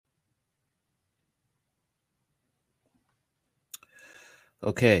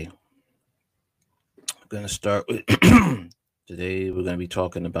Okay, I'm going to start with today. We're going to be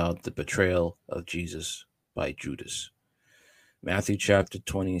talking about the betrayal of Jesus by Judas. Matthew chapter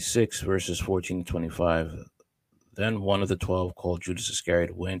 26, verses 14 to 25. Then one of the 12, called Judas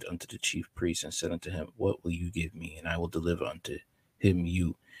Iscariot, went unto the chief priests and said unto him, What will you give me? And I will deliver unto him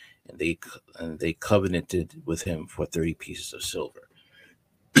you. And they covenanted with him for 30 pieces of silver.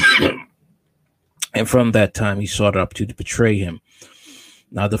 And from that time he sought up to betray him.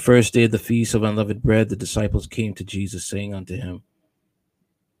 Now the first day of the feast of unleavened bread, the disciples came to Jesus, saying unto him,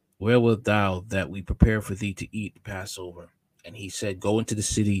 Where wilt thou that we prepare for thee to eat the Passover? And he said, Go into the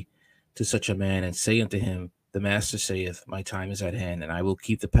city to such a man, and say unto him, The master saith, My time is at hand, and I will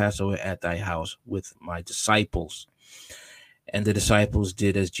keep the Passover at thy house with my disciples. And the disciples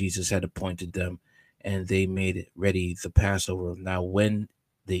did as Jesus had appointed them, and they made ready the Passover. Now when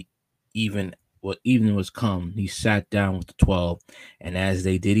the evening was come, he sat down with the 12, and as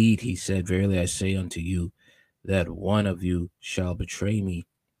they did eat, he said, Verily I say unto you, that one of you shall betray me.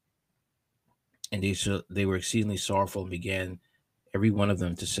 And they were exceedingly sorrowful, and began every one of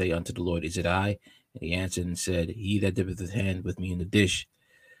them to say unto the Lord, Is it I? And he answered and said, He that dippeth his hand with me in the dish,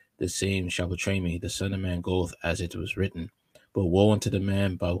 the same shall betray me. The Son of Man goeth as it was written. But woe unto the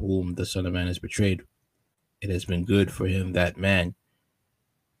man by whom the Son of Man is betrayed. It has been good for him that man,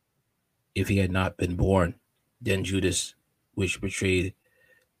 if he had not been born. Then Judas, which betrayed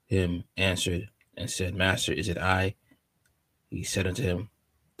him, answered and said, Master, is it I? He said unto him,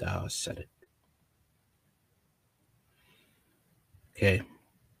 Thou hast said it. Okay.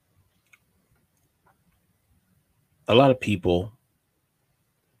 A lot of people,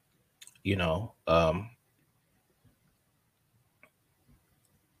 you know, um,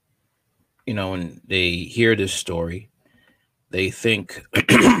 when they hear this story, they think,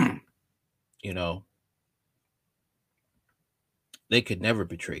 you know, they could never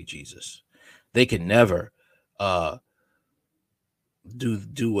betray Jesus. They could never uh,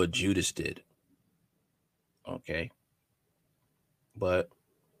 do what Judas did. Okay, but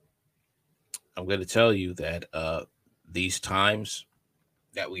I'm going to tell you that these times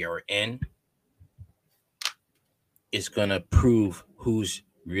that we are in is going to prove who's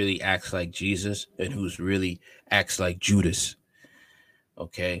really acts like Jesus and who's really acts like Judas.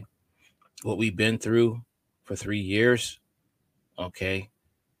 Okay, what we've been through for 3 years. Okay,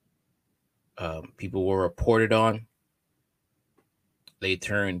 people were reported on. They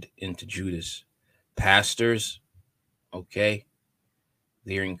turned into Judas. Pastors, okay,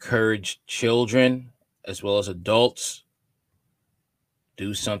 they encouraged children as well as adults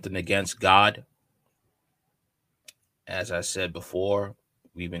do something against God. As I said before,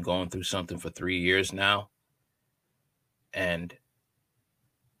 we've been going through something for 3 years now, and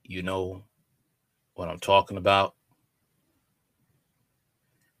you know what I'm talking about.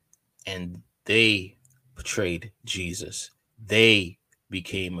 And they betrayed Jesus. They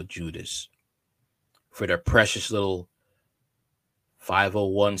became a Judas for their precious little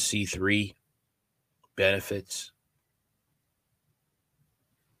 501c3 benefits.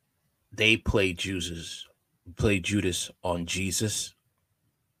 They played Judas on Jesus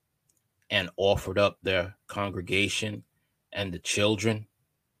and offered up their congregation and the children,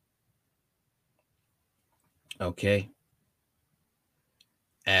 okay,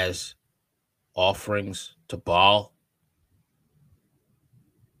 as offerings to Baal,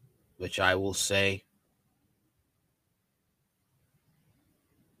 which I will say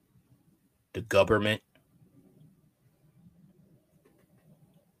the government,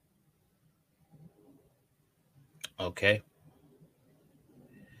 okay.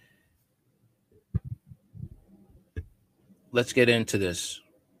 Let's get into this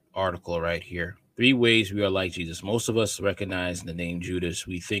article right here. 3 ways we are like Jesus. Most of us recognize the name Judas.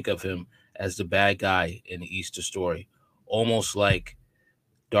 We think of him as the bad guy in the Easter story, almost like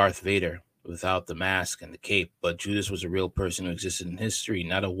Darth Vader without the mask and the cape. But Judas was a real person who existed in history,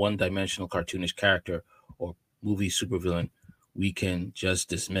 not a one-dimensional cartoonish character or movie supervillain we can just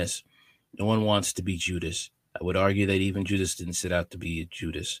dismiss. No one wants to be Judas. I would argue that even Judas didn't set out to be a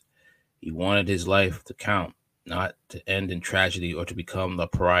Judas. He wanted his life to count, not to end in tragedy or to become the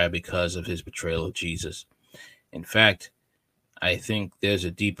pariah because of his betrayal of Jesus. In fact, I think there's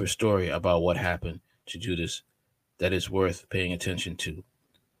a deeper story about what happened to Judas that is worth paying attention to.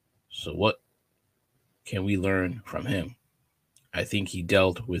 So, what can we learn from him? I think he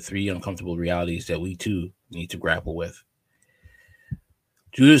dealt with 3 uncomfortable realities that we too need to grapple with.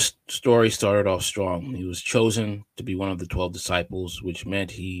 Judas' story started off strong. He was chosen to be one of the 12 disciples, which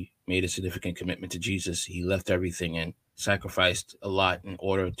meant he made a significant commitment to Jesus. He left everything and sacrificed a lot in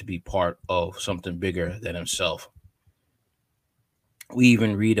order to be part of something bigger than himself. We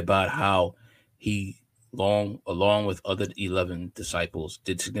even read about how he along with other 11 disciples,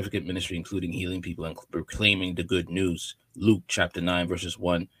 did significant ministry, including healing people and proclaiming the good news. Luke chapter 9, verses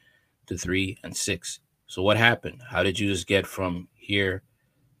 1 to 3 and 6. So what happened? How did Judas get from here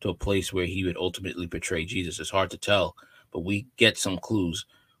to a place where he would ultimately betray Jesus? It's hard to tell, but we get some clues.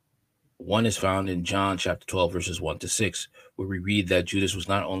 One is found in John chapter 12, verses 1 to 6, where we read that Judas was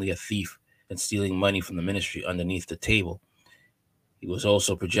not only a thief and stealing money from the ministry underneath the table, he was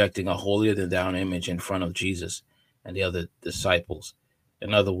also projecting a holier-than-thou image in front of Jesus and the other disciples.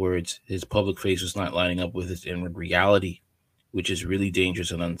 In other words, his public face was not lining up with his inward reality, which is really dangerous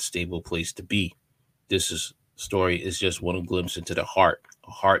and unstable place to be. This story is just one glimpse into the heart,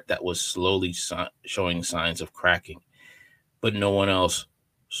 a heart that was slowly showing signs of cracking. But no one else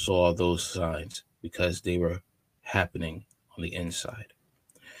saw those signs because they were happening on the inside.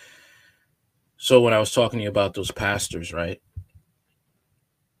 So when I was talking to you about those pastors, right?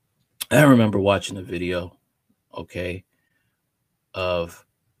 I remember watching a video, okay, of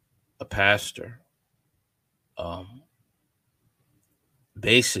a pastor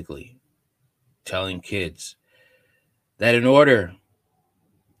basically telling kids that in order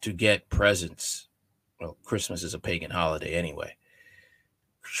to get presents, well, Christmas is a pagan holiday anyway.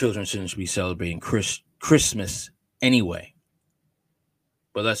 Children shouldn't be celebrating Christmas anyway.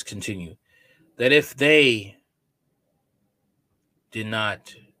 But let's continue. That if they did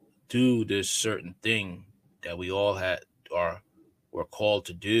not do this certain thing that we all were called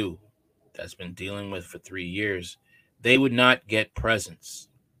to do, that's been dealing with for 3 years, they would not get presents.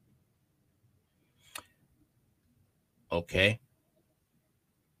 Okay?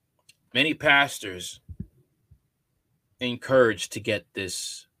 Many pastors encouraged to get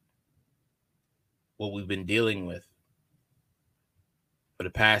this, what we've been dealing with for the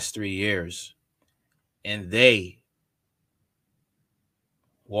past 3 years, and they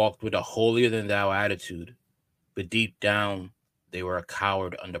walked with a holier-than-thou attitude, but deep down, they were a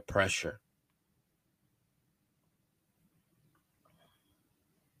coward under pressure.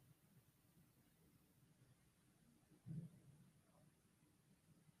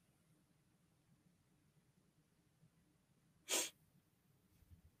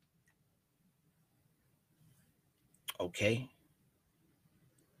 Okay?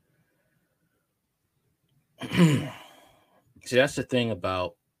 See, that's the thing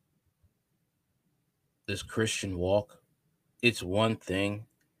about this Christian walk. It's one thing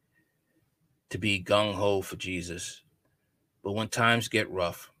to be gung-ho for Jesus, but when times get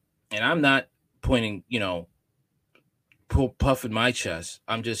rough, and I'm not pointing, puffing my chest,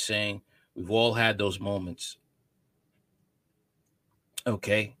 I'm just saying we've all had those moments.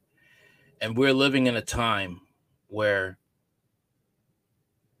 Okay? And we're living in a time where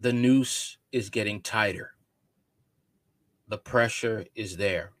the noose is getting tighter. The pressure is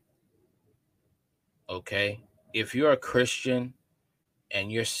there. Okay? If you're a Christian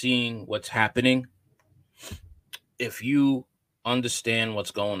and you're seeing what's happening, if you understand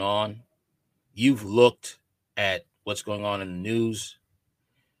what's going on, you've looked at what's going on in the news,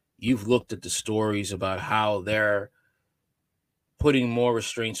 you've looked at the stories about how they're putting more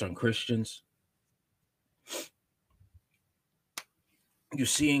restraints on Christians, you're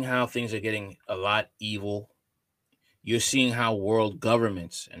seeing how things are getting a lot evil. You're seeing how world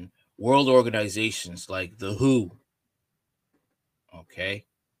governments and world organizations like the WHO, okay,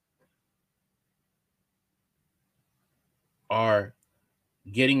 are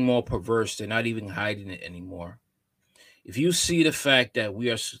getting more perverse. They're not even hiding it anymore. If you see the fact that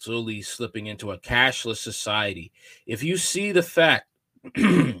we are slowly slipping into a cashless society, if you see the fact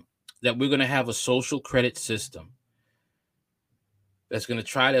that we're going to have a social credit system that's going to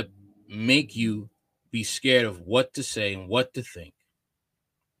try to make you be scared of what to say and what to think,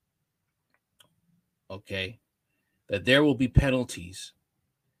 okay, that there will be penalties.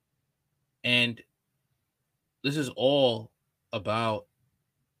 And this is all about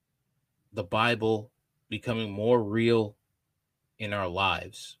the Bible becoming more real in our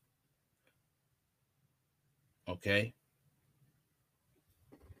lives. Okay?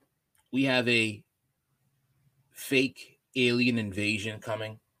 We have a fake alien invasion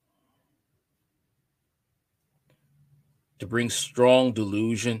coming to bring strong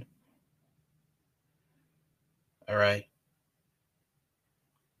delusion. All right?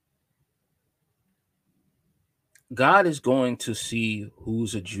 God is going to see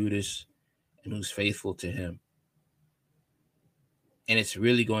who's a Judas and who's faithful to him. And it's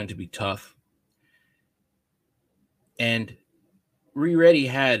really going to be tough. And we already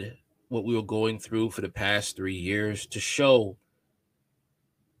had what we were going through for the past 3 years to show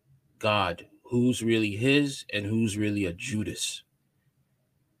God who's really his and who's really a Judas.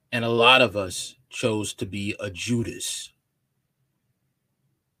 And a lot of us chose to be a Judas.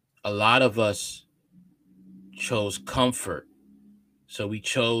 A lot of us chose comfort. So we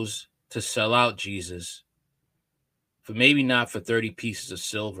chose to sell out Jesus for maybe not for 30 pieces of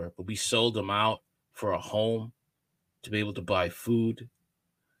silver, but we sold him out for a home, to be able to buy food,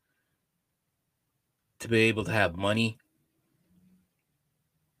 to be able to have money.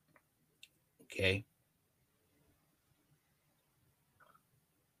 Okay.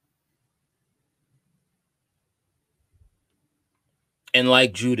 And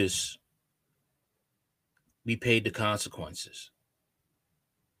like Judas, we paid the consequences.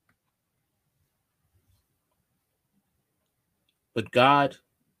 But God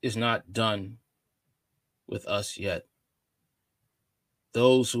is not done with us yet.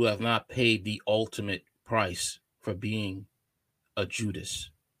 Those who have not paid the ultimate price for being a Judas,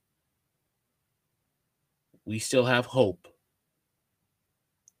 we still have hope.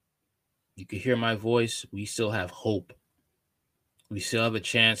 You can hear my voice. We still have hope. We still have a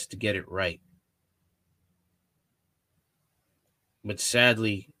chance to get it right. But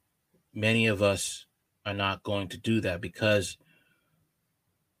sadly, many of us are not going to do that, because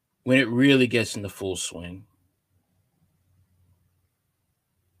when it really gets into full swing,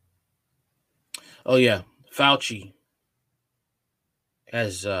 oh yeah, Fauci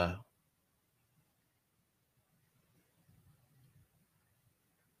has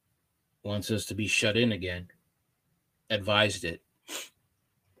wants us to be shut in again, advised it.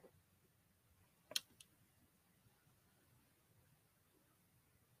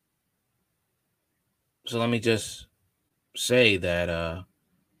 So let me just say that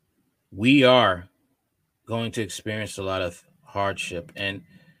we are going to experience a lot of hardship, and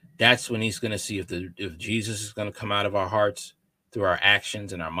that's when he's going to see if Jesus is going to come out of our hearts through our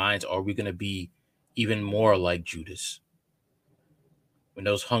actions and our minds, or are we going to be even more like Judas? When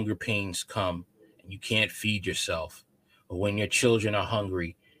those hunger pains come and you can't feed yourself, or when your children are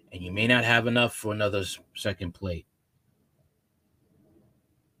hungry and you may not have enough for another second plate.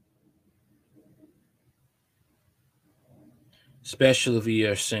 Especially if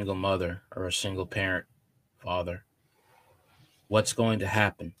you're a single mother or a single parent, father. What's going to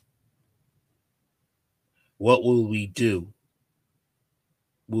happen? What will we do?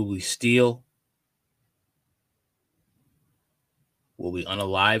 Will we steal? Will we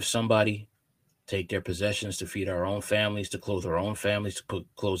unalive somebody? Take their possessions to feed our own families, to clothe our own families, to put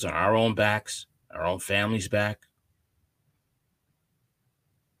clothes on our own backs, our own families' back?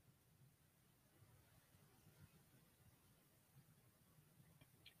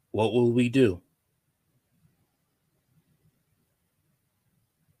 What will we do?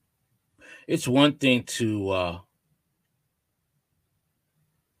 It's one thing to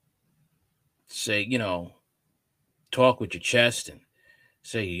say, talk with your chest and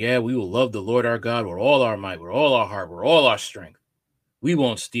say, yeah, we will love the Lord our God with all our might, with all our heart, with all our strength. We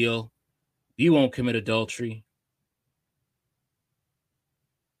won't steal. We won't commit adultery.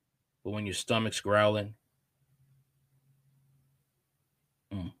 But when your stomach's growling,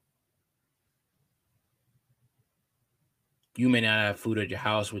 mm, you may not have food at your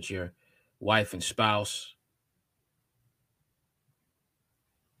house with your wife and spouse,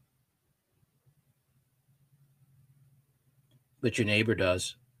 but your neighbor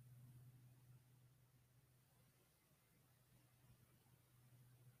does.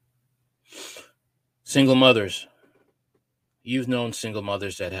 Single mothers. You've known single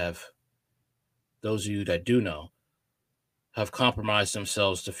mothers that have, those of you that do know, have compromised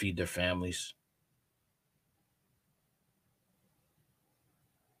themselves to feed their families.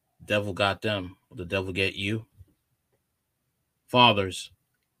 The devil got them. Will the devil get you? Fathers,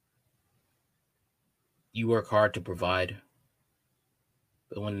 you work hard to provide,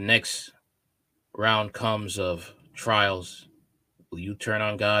 but when the next round comes of trials, will you turn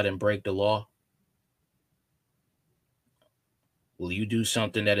on God and break the law? Will you do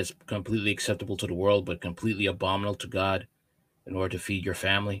something that is completely acceptable to the world but completely abominable to God in order to feed your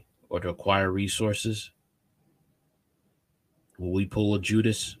family or to acquire resources? Will we pull a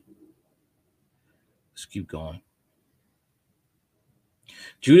Judas? Let's keep going.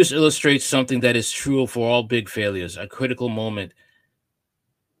 Judas illustrates something that is true for all big failures. A critical moment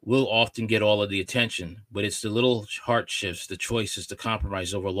will often get all of the attention, but it's the little heart shifts, the choices, the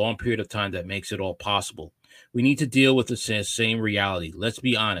compromise over a long period of time that makes it all possible. We need to deal with the same reality. Let's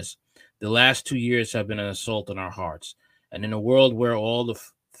be honest. The last 2 years have been an assault on our hearts. And in a world where all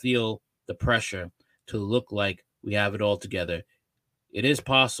feel the pressure to look like we have it all together, it is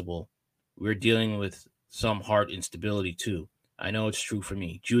possible we're dealing with some heart instability too. I know it's true for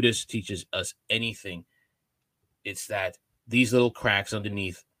me. Judas teaches us anything. It's that these little cracks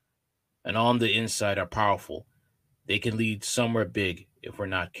underneath and on the inside are powerful. They can lead somewhere big if we're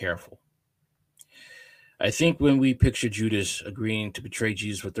not careful. I think when we picture Judas agreeing to betray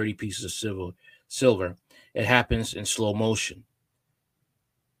Jesus for 30 pieces of silver, it happens in slow motion.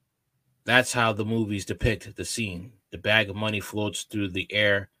 That's how the movies depict the scene. The bag of money floats through the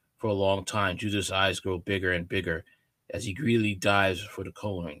air for a long time. Judas' eyes grow bigger and bigger as he greedily dives for the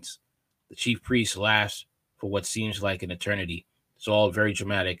coins. The chief priest laughs for what seems like an eternity. It's all very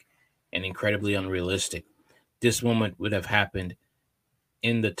dramatic and incredibly unrealistic. This moment would have happened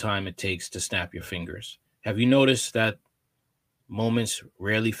in the time it takes to snap your fingers. Have you noticed that moments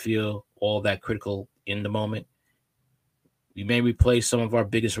rarely feel all that critical in the moment? We may replay some of our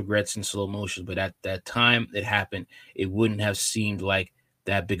biggest regrets in slow motion, but at that time it happened, it wouldn't have seemed like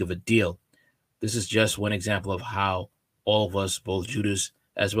that big of a deal. This is just one example of how all of us, both Judas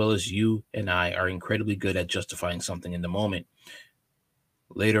as well as you and I, are incredibly good at justifying something in the moment.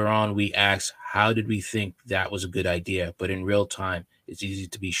 Later on, we ask, how did we think that was a good idea? But in real time, it's easy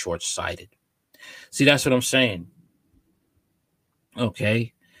to be short-sighted. See, that's what I'm saying.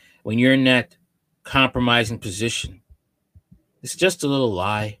 Okay? When you're in that compromising position, it's just a little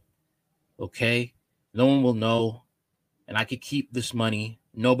lie. Okay? No one will know, and I could keep this money.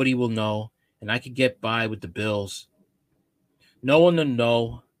 Nobody will know, and I could get by with the bills. No one will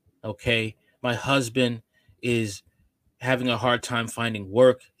know. Okay? My husband is having a hard time finding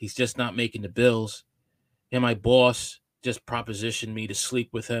work. He's just not making the bills. And my boss just propositioned me to sleep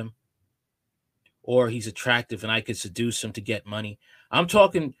with him. Or he's attractive and I could seduce him to get money. I'm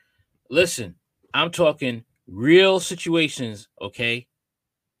talking, listen, I'm talking real situations, okay,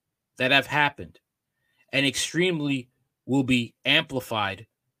 that have happened and extremely will be amplified,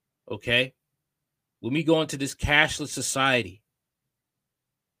 okay, when we go into this cashless society.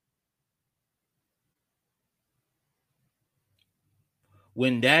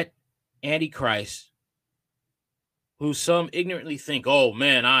 When that Antichrist, who some ignorantly think, oh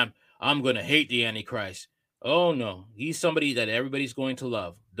man, I'm gonna hate the Antichrist. Oh no, he's somebody that everybody's going to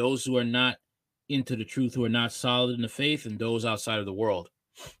love. Those who are not into the truth, who are not solid in the faith, and those outside of the world,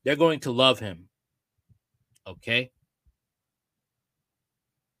 they're going to love him. Okay,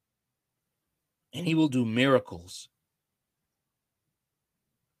 and he will do miracles,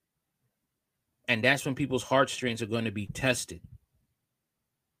 and that's when people's heartstrings are going to be tested.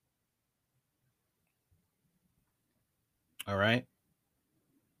 All right,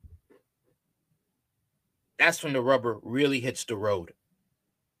 that's when the rubber really hits the road.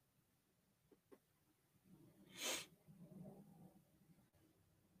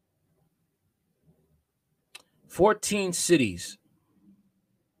 14 cities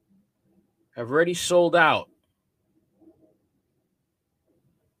have already sold out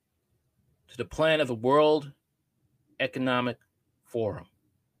to the plan of the World Economic Forum.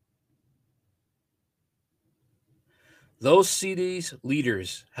 Those cities'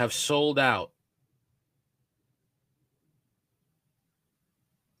 leaders have sold out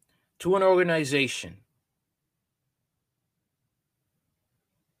to an organization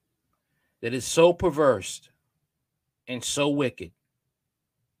that is so perverse and so wicked.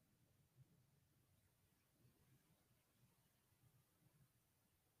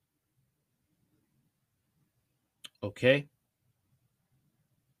 Okay?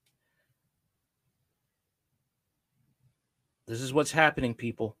 This is what's happening,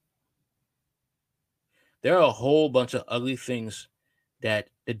 people. There are a whole bunch of ugly things that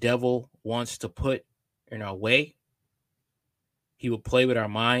the devil wants to put in our way. He will play with our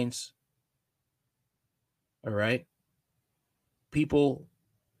minds. All right? People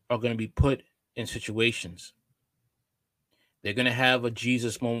are going to be put in situations. They're going to have a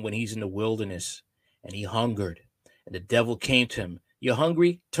Jesus moment when he's in the wilderness and he hungered. And the devil came to him. You're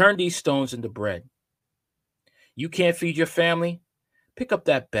hungry? Turn these stones into bread. You can't feed your family? Pick up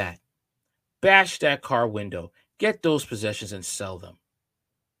that bat. Bash that car window. Get those possessions and sell them.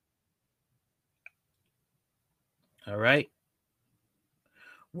 All right?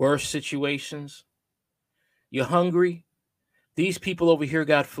 Worse situations. You're hungry? These people over here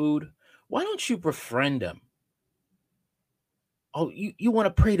got food. Why don't you befriend them? Oh, you want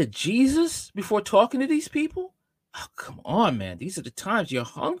to pray to Jesus before talking to these people? Oh, come on, man. These are the times you're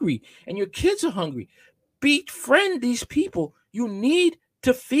hungry and your kids are hungry. Befriend these people. You need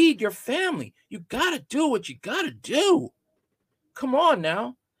to feed your family. You got to do what you got to do. Come on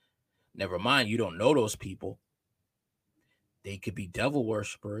now. Never mind, you don't know those people. They could be devil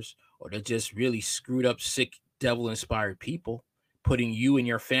worshippers or they're just really screwed up, sick, devil inspired people, putting you and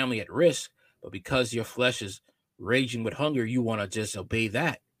your family at risk. But because your flesh is raging with hunger, you want to just obey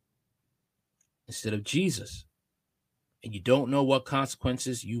that instead of Jesus. and you don't know what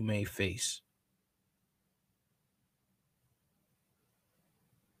consequences you may face.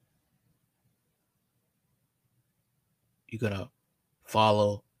 You're going to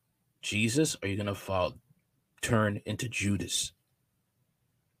follow Jesus, or you're going to turn into Judas.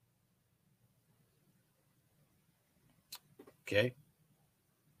 Okay?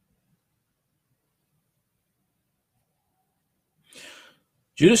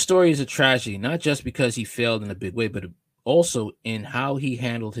 Judas' story is a tragedy, not just because he failed in a big way, but also in how he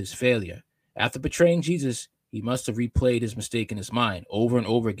handled his failure. After betraying Jesus, he must have replayed his mistake in his mind over and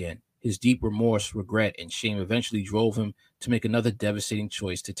over again. His deep remorse, regret, and shame eventually drove him to make another devastating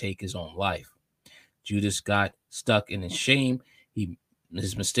choice to take his own life. Judas got stuck in his shame.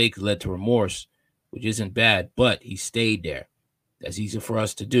 His mistake led to remorse, which isn't bad, but he stayed there. That's easy for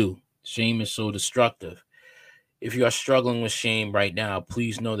us to do. Shame is so destructive. If you are struggling with shame right now,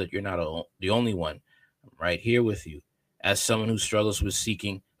 please know that you're not the only one. I'm right here with you. As someone who struggles with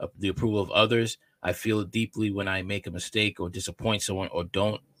seeking the approval of others, I feel it deeply when I make a mistake or disappoint someone or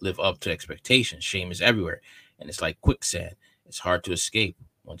don't live up to expectations. Shame is everywhere, and it's like quicksand. It's hard to escape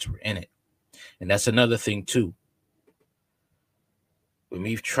once we're in it. And that's another thing, too. When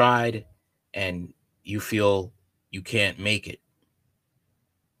we've tried and you feel you can't make it,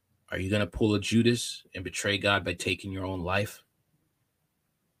 are you going to pull a Judas and betray God by taking your own life?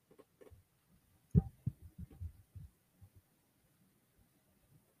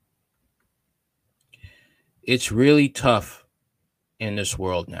 It's really tough in this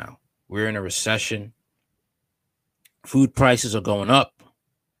world now. We're in a recession. Food prices are going up.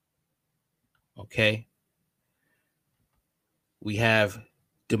 Okay. We have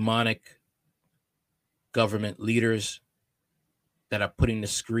demonic government leaders that are putting the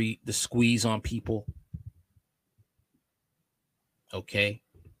squeeze on people. Okay.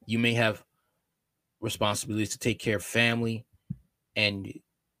 You may have responsibilities to take care of family, and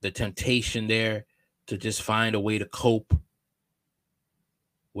the temptation there to just find a way to cope,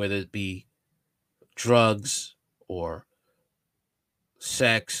 whether it be drugs or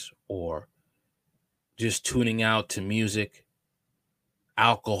sex or just tuning out to music,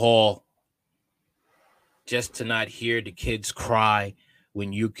 alcohol, just to not hear the kids cry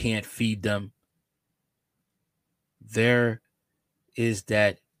when you can't feed them. There is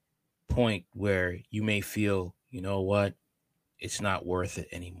that point where you may feel, you know what, it's not worth it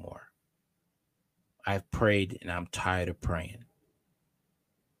anymore. I've prayed and I'm tired of praying.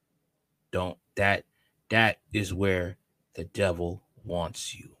 That is where the devil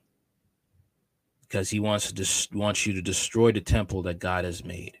wants you, because he wants you to destroy the temple that God has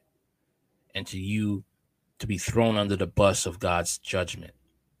made, and to be thrown under the bus of God's judgment.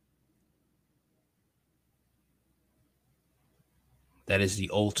 That is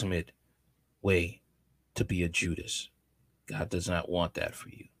the ultimate way to be a Judas. God does not want that for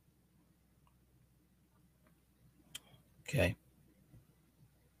you. Okay?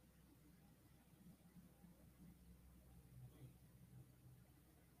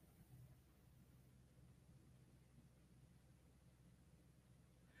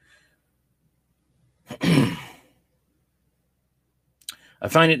 I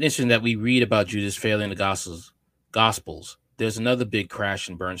find it interesting that we read about Judas failing the Gospels. There's another big crash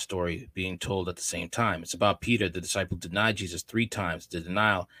and burn story being told at the same time. It's about Peter, the disciple, denied Jesus 3 times. The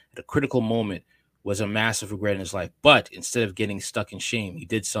denial at a critical moment was a massive regret in his life. But instead of getting stuck in shame, he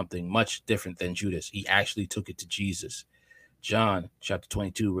did something much different than Judas. He actually took it to Jesus. John chapter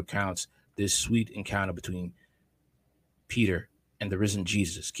 22 recounts this sweet encounter between Peter and the risen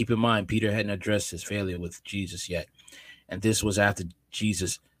Jesus. Keep in mind, Peter hadn't addressed his failure with Jesus yet. And this was after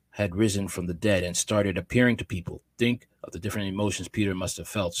Jesus had risen from the dead and started appearing to people. Think of the different emotions Peter must have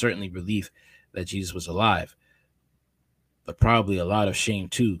felt. Certainly relief that Jesus was alive, but probably a lot of shame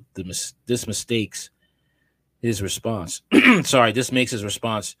too. This makes his response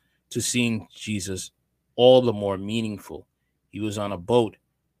to seeing Jesus all the more meaningful. He was on a boat,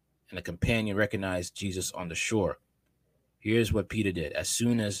 and a companion recognized Jesus on the shore. Here's what Peter did. As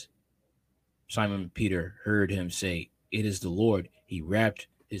soon as Simon Peter heard him say, "It is the Lord," he wrapped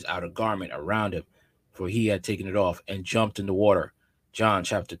his outer garment around him, for he had taken it off, and jumped in the water. John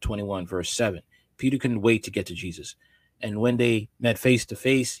chapter 21, verse 7. Peter couldn't wait to get to Jesus. And when they met face to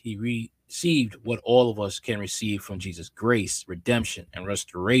face, he received what all of us can receive from Jesus: grace, redemption, and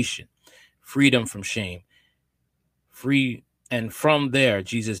restoration, freedom from shame. And from there,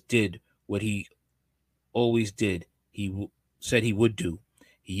 Jesus did what he always did. He said he would do.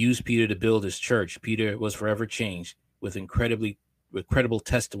 He used Peter to build his church. Peter was forever changed with incredible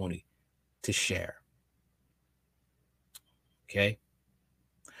testimony to share. Okay.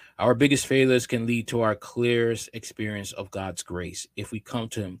 Our biggest failures can lead to our clearest experience of God's grace. If we come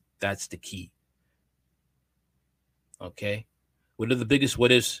to him, that's the key. Okay? One of the biggest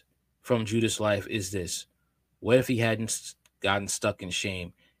what ifs from Judas' life is this. What if he hadn't gotten stuck in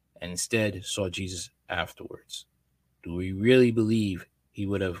shame and instead saw Jesus afterwards? Do we really believe he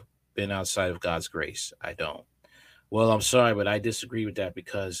would have been outside of God's grace? I don't. Well, I'm sorry, but I disagree with that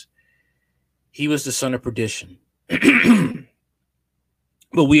because he was the son of perdition.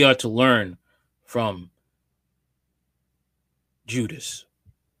 But we are to learn from Judas.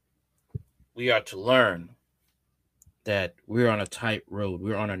 We are to learn that we're on a tight road.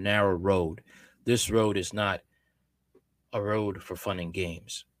 We're on a narrow road. This road is not a road for fun and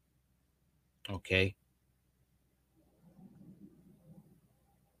games. Okay?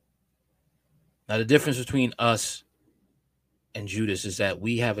 Now, the difference between us and Judas is that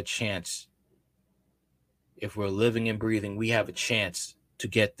we have a chance. If we're living and breathing, we have a chance to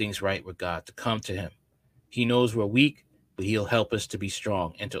get things right with God, to come to him. He knows we're weak, but he'll help us to be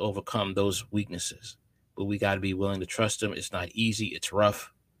strong and to overcome those weaknesses. But we got to be willing to trust him. It's not easy. It's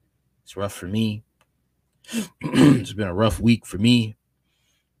rough. It's rough for me. It's been a rough week for me.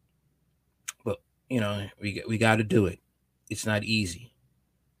 But, we got to do it. It's not easy.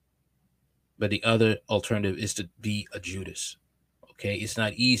 But the other alternative is to be a Judas. Okay, it's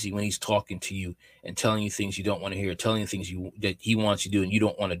not easy when he's talking to you and telling you things you don't want to hear, telling you things that he wants you to do and you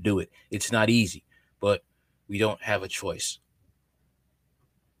don't want to do it. It's not easy, but we don't have a choice.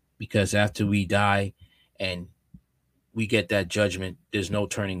 Because after we die and we get that judgment, there's no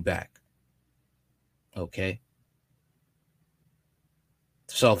turning back. Okay?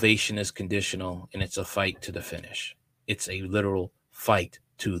 Salvation is conditional and it's a fight to the finish. It's a literal fight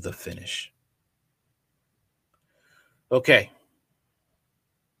to the finish. Okay.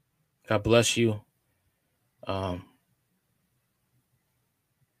 God bless you. I'm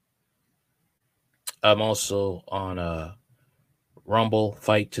also on Rumble,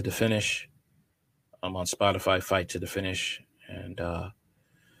 Fight to the Finish. I'm on Spotify, Fight to the Finish. And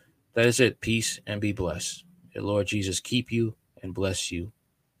that is it. Peace and be blessed. May Lord Jesus keep you and bless you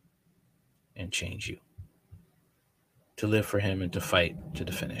and change you to live for him and to fight to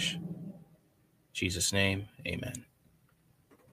the finish. In Jesus' name, amen.